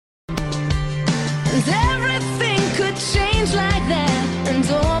And everything could change like that. And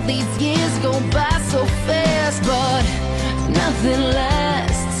all these years go by so fast, but nothing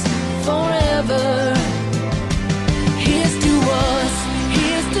lasts forever. Here's to us,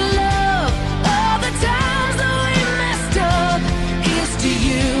 here's to love, all the times that we messed up. Here's to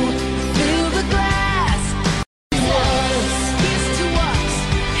you, fill the glass. Here's to us,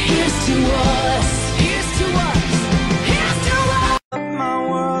 here's to us, here's to us, here's to us. My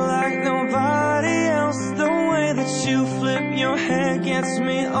world like nobody else. The way that you flip your hair gets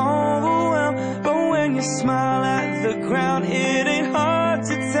me overwhelmed. But when you smile at the ground, it ain't hard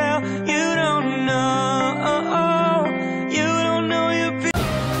to tell. You don't know, you don't know you're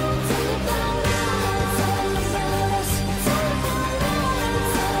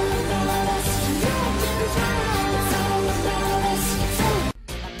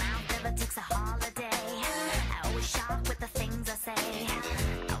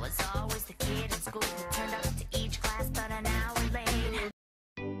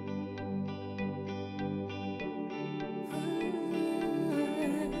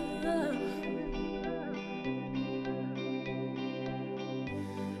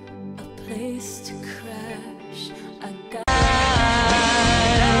place to crash. I got